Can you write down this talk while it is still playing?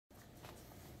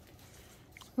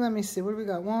Let me see. What do we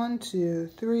got? 1, 2,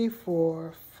 3,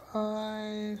 4,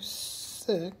 5,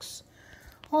 6.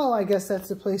 Well, I guess that's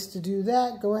the place to do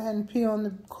that. Go ahead and pee on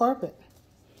the carpet.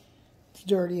 It's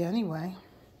dirty anyway.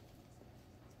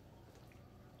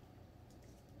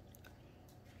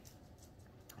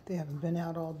 They haven't been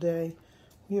out all day.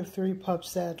 We have 3 pups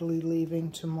sadly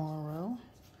leaving tomorrow.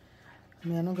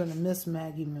 Man, I'm going to miss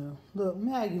Maggie Moo. Look,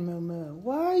 Maggie Moo Moo.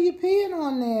 Why are you peeing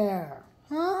on there?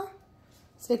 Huh?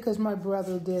 Say because my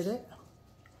brother did it.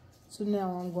 So now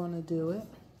I'm going to do it.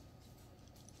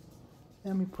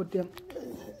 Let me put them.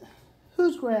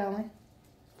 Who's growling?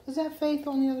 Is that Faith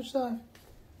on the other side?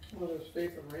 Well, there's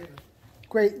Faith and Raina.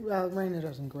 Great. Raina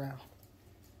doesn't growl.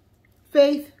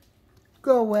 Faith,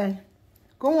 go away.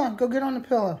 Go on. Go get on the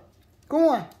pillow. Go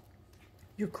on.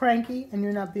 You're cranky and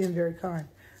you're not being very kind.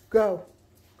 Go.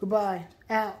 Goodbye.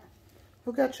 Out.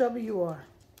 Look how chubby you are.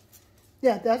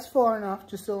 Yeah, that's far enough,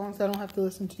 just so long as I don't have to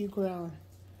listen to you growling.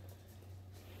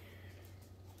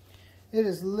 It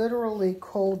is literally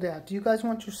cold out. Do you guys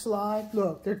want your slide?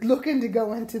 Look, they're looking to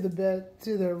go into the bed,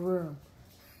 to their room.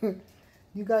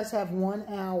 You guys have 1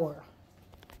 hour.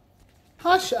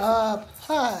 Hush up.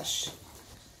 Hush.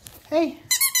 Hey.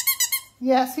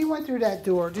 Yes, he went through that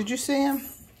door. Did you see him?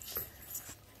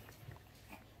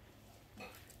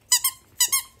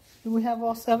 Do we have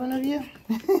all 7 of you?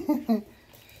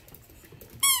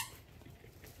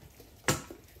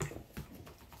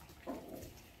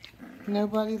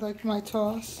 Nobody liked my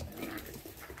toss?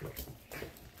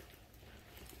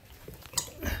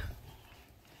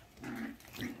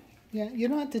 Yeah, you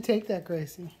don't have to take that,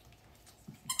 Gracie.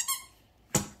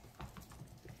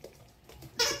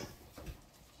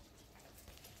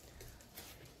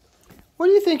 What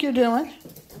do you think you're doing?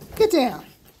 Get down.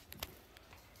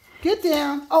 Get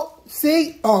down. Oh,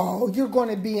 see? Oh, you're going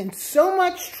to be in so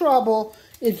much trouble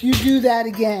if you do that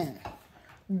again.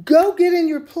 Go get in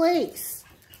your place.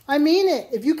 I mean it.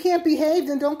 If you can't behave,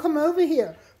 then don't come over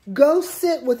here. Go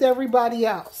sit with everybody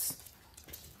else.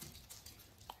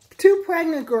 2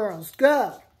 pregnant girls.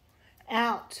 Go.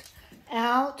 Out.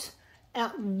 Out.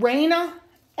 Out. Raina,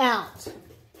 out.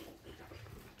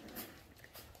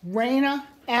 Raina,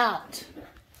 out.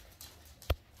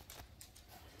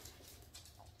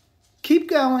 Keep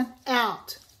going.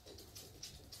 Out.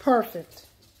 Perfect.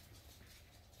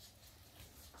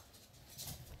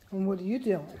 And what are you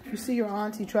doing? You see your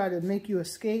auntie try to make you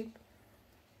escape?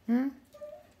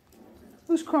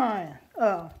 Who's crying?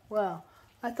 Oh, well,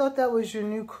 I thought that was your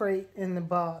new crate in the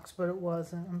box, but it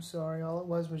wasn't. I'm sorry. All it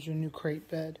was your new crate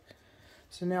bed.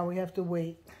 So now we have to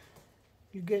wait.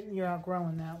 You're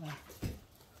outgrowing that one.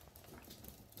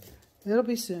 It'll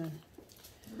be soon.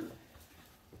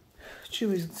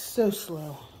 Chewy's so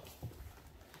slow,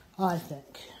 I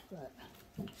think. But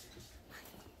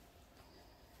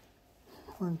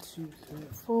 1, 2, 3,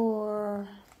 4.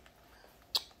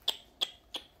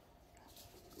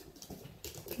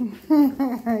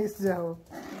 So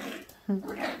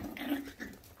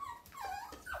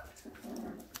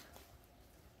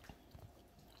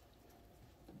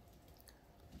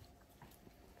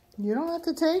you don't have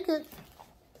to take it.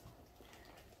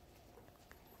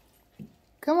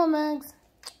 Come on, Mags.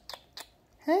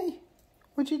 Hey,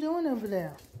 what you doing over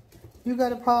there? You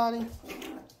got a potty?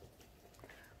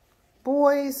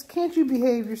 Boys, can't you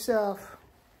behave yourself?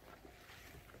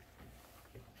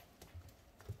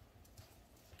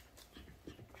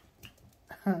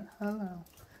 Hello.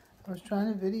 I was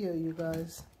trying to video you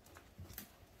guys.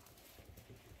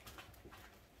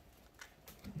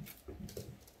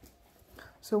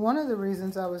 So one of the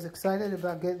reasons I was excited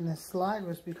about getting this slide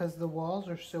was because the walls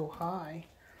are so high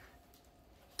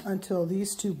until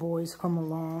these 2 boys come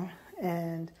along,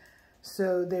 and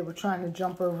so they were trying to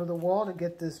jump over the wall to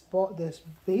get this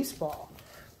baseball.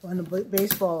 When the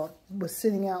baseball was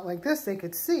sitting out like this, they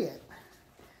could see it.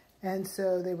 And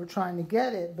so they were trying to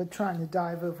get it, but trying to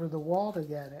dive over the wall to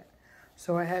get it.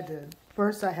 So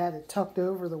first I had it tucked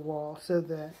over the wall so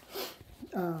that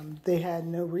they had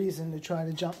no reason to try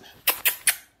to jump.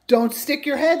 Don't stick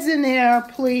your heads in there,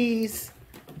 please.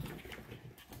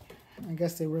 I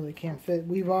guess they really can't fit.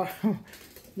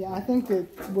 Yeah, I think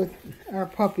that with our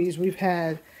puppies, we've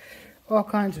had all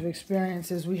kinds of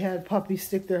experiences. We had puppies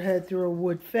stick their head through a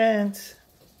wood fence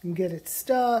and get it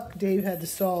stuck. Dave had to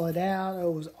saw it out. Oh,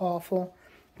 it was awful.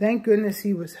 Thank goodness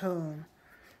he was home,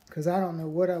 because I don't know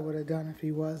what I would have done if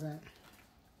he wasn't.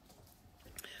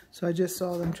 So I just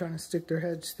saw them trying to stick their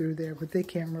heads through there, but they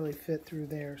can't really fit through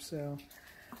there. So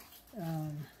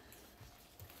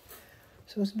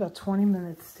it's about 20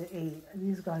 minutes to 8.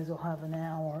 These guys will have an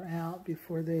hour out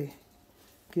before they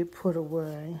get put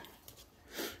away.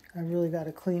 I really got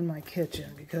to clean my kitchen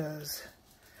because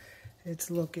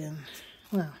it's looking,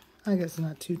 well, I guess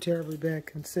not too terribly bad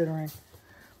considering.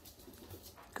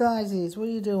 Guysies, what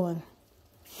are you doing?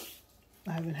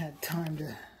 I haven't had time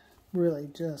to really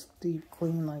just deep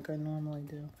clean like I normally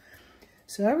do.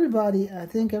 So everybody, I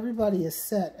think everybody is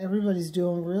set. Everybody's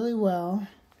doing really well.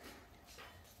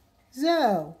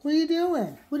 Zoe, what are you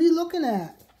doing? What are you looking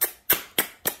at?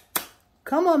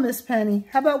 Come on, Miss Penny.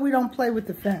 How about we don't play with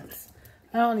the fence?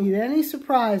 I don't need any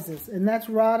surprises. And that's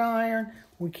wrought iron.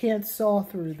 We can't saw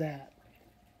through that.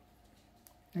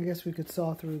 I guess we could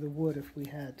saw through the wood if we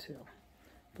had to.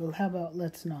 But how about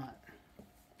let's not?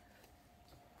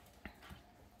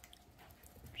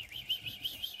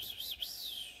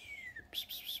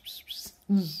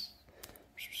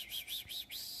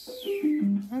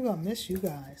 I'm gonna miss you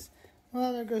guys.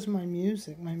 Well, there goes my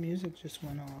music. My music just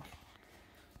went off.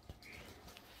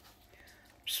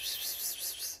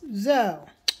 Zoe,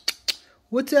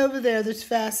 what's over there that's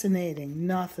fascinating?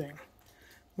 Nothing.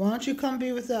 Why don't you come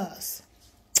be with us?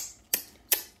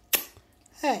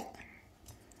 Hey,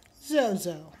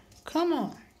 Zozo, come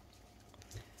on.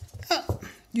 Oh,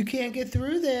 you can't get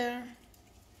through there.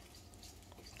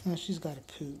 Oh, she's got to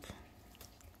poop.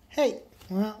 Hey,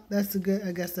 well, that's a good,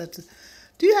 I guess that's a,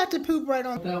 do you have to poop right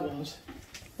on? That was.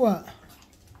 What?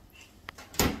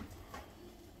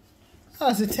 Oh,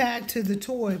 it's a tag to the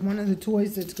toy. One of the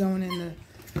toys that's going in the,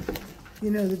 you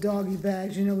know, the doggy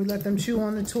bags. You know, we let them chew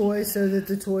on the toys so that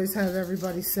the toys have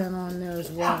everybody scent on there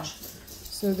as well. Ouch.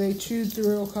 So they chewed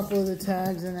through a couple of the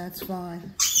tags and that's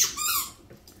fine.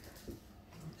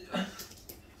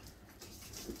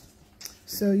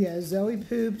 So yeah, Zoe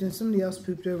pooped and somebody else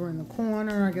pooped over in the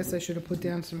corner. I guess I should have put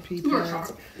down some pee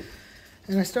pads.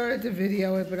 And I started to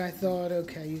video it, but I thought,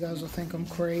 okay, you guys will think I'm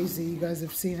crazy. You guys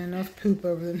have seen enough poop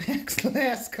over the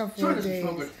last couple of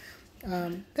days.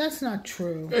 That's not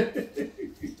true.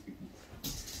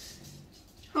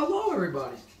 Hello,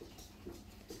 everybody.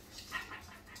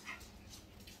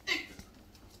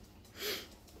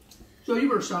 So you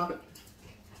better stop it.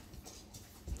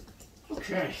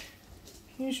 Okay.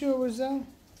 You sure it was Zoe?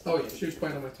 Oh yeah, she was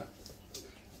playing on my tongue.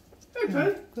 Hey,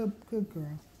 Penny. Good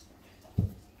girl.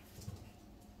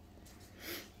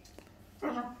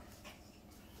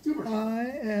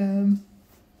 I am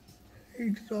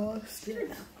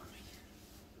exhausted.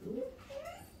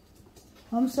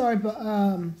 I'm sorry, but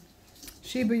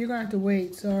Sheba, you're gonna have to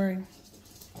wait. Sorry.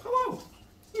 Hello.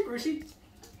 Hey, Gracie.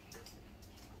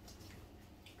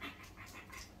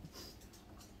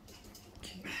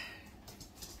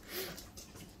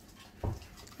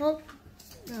 Oh,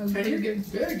 that was Hey, you're good.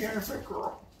 getting big, ain't you,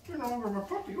 girl? You're no longer my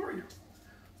puppy, are you?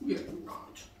 Yeah, you're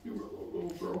not. You're a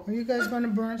little girl. Are you guys gonna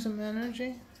burn some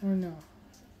energy or no?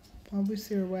 Probably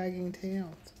see her wagging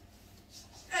tails.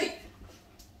 Hey,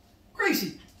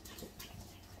 Gracie.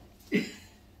 You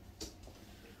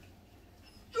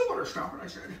better stop it, I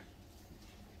said.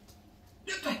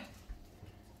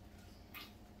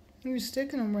 He was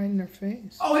sticking them right in their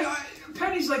face. Oh, yeah,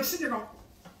 Penny's like sitting there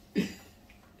going,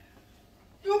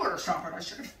 you better stop it, I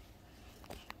said.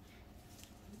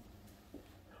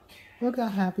 Look how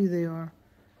happy they are.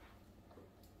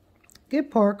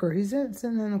 Get Parker. He's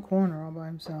sitting in the corner all by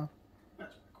himself.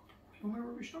 That's cool. You want to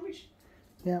rub your stomachs?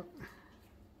 Yep.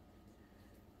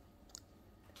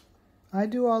 I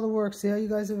do all the work. See how you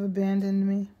guys have abandoned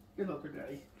me? Good luck,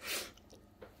 Daddy.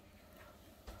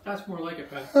 That's more like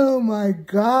it, Ben. Oh my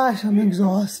gosh, I'm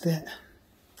exhausted.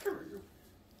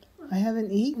 I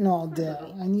haven't eaten all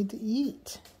day. I need to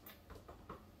eat.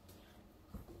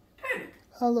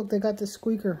 Oh, look, they got the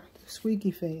squeaker, the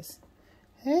squeaky face.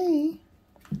 Hey.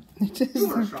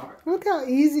 Look how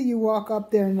easy you walk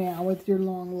up there now with your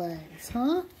long legs,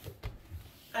 huh?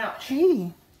 Ouch.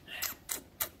 Hey.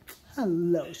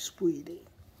 Hello, sweetie.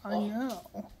 I know.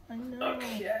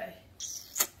 Okay.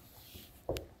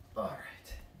 All right.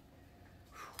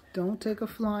 Don't take a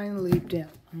flying leap down.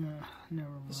 No, never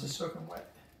mind. This is soaking wet.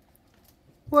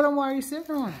 Well, then why are you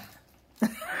sitting on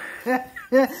it?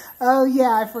 Oh,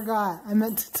 yeah, I forgot. I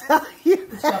meant to tell you.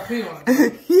 Stop peeing on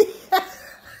it. Yeah.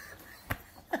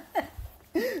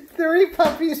 3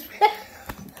 puppies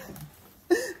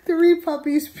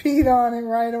peed on it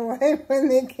right away when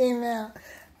they came out.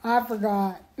 I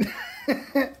forgot.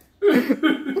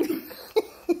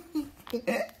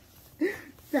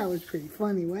 That was pretty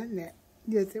funny, wasn't it?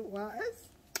 Yes, it was.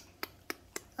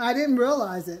 I didn't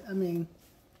realize it. I mean.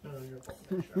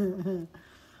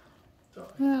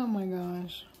 Oh my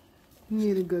gosh. You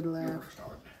need a good laugh.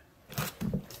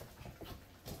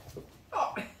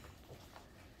 Oh.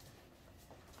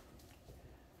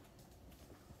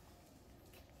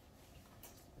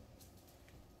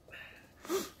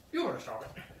 You want to stop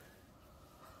it.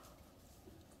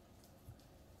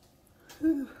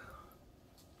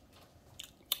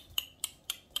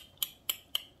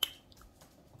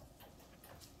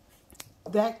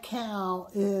 That cow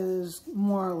is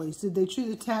Marley's. Did they chew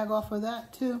the tag off of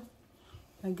that too?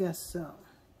 I guess so.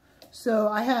 So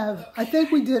I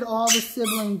think we did all the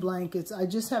sibling blankets. I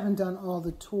just haven't done all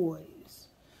the toys.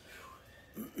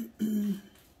 I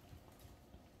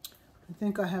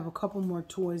think I have a couple more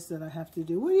toys that I have to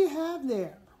do. What do you have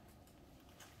there?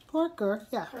 Parker?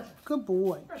 Yeah, good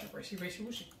boy.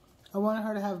 I wanted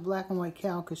her to have a black and white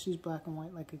cow because she's black and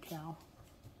white like a cow.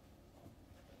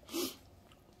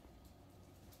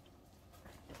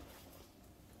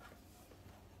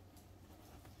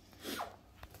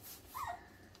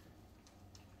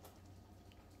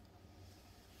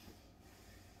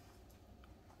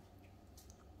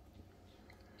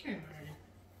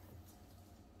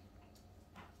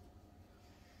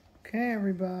 Okay,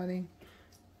 everybody.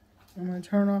 I'm going to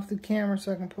turn off the camera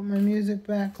so I can put my music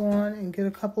back on and get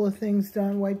a couple of things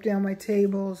done. Wipe down my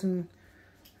tables and...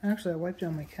 Actually, I wiped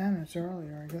down my cabinets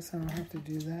earlier. I guess I don't have to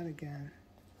do that again.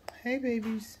 Hey,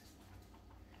 babies.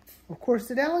 Of course,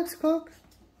 did Alex cook?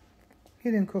 He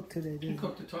didn't cook today, did he? He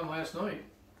cooked a ton last night.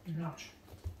 Ouch.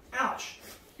 Ouch!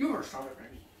 You were stop it,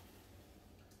 baby.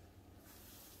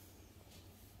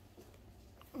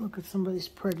 Look at somebody's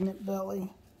pregnant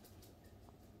belly.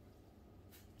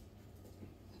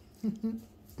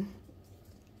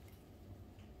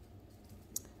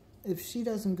 If she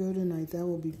doesn't go tonight, that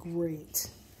will be great.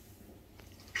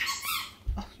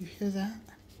 Oh, you hear that?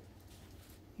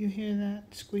 You hear that,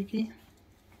 Squeaky?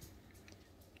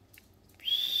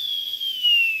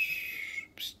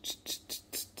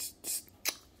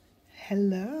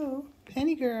 Hello,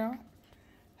 Penny girl.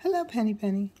 Hello, Penny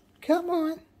Penny. Come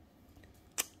on.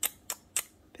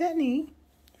 Penny.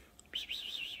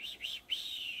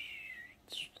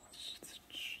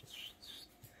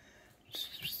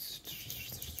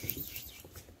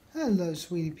 Hello,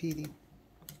 sweetie Petey.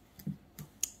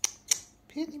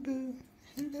 Penny boo.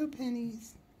 Hello,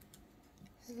 pennies.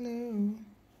 Hello.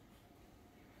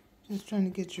 Just trying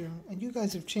to get your... And you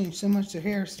guys have changed so much. The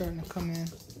hair is starting to come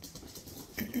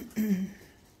in.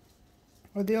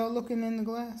 Are they all looking in the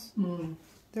glass? Mm.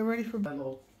 They're ready for... That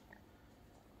little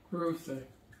roof thing.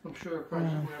 I'm sure probably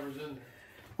whatever's in there.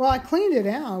 Well, I cleaned it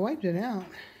out. I wiped it out.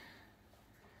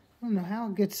 I don't know how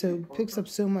it gets so... Picks up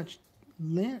so much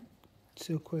lint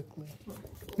so quickly.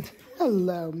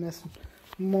 Hello, Miss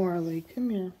Marley. Come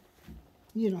here.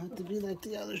 You don't have to be like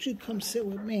the others. You come sit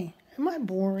with me. Am I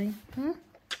boring? Huh?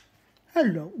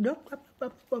 Hello.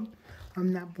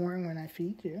 I'm not boring when I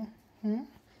feed you. Huh?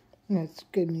 Let's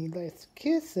give me nice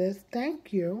kisses.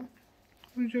 Thank you.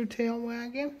 Where's your tail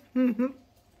wagging?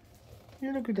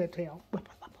 Yeah, look at that tail.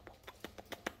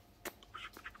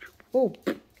 Oh,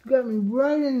 you got me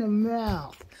right in the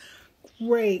mouth.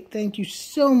 Great. Thank you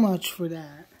so much for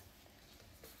that.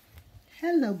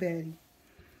 Hello, Betty.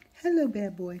 Hello,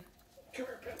 bad boy. See,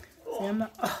 I'm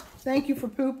not, thank you for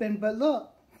pooping, but look.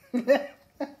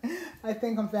 I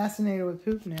think I'm fascinated with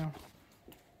poop now.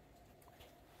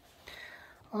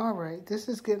 All right, this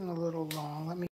is getting a little long. Let me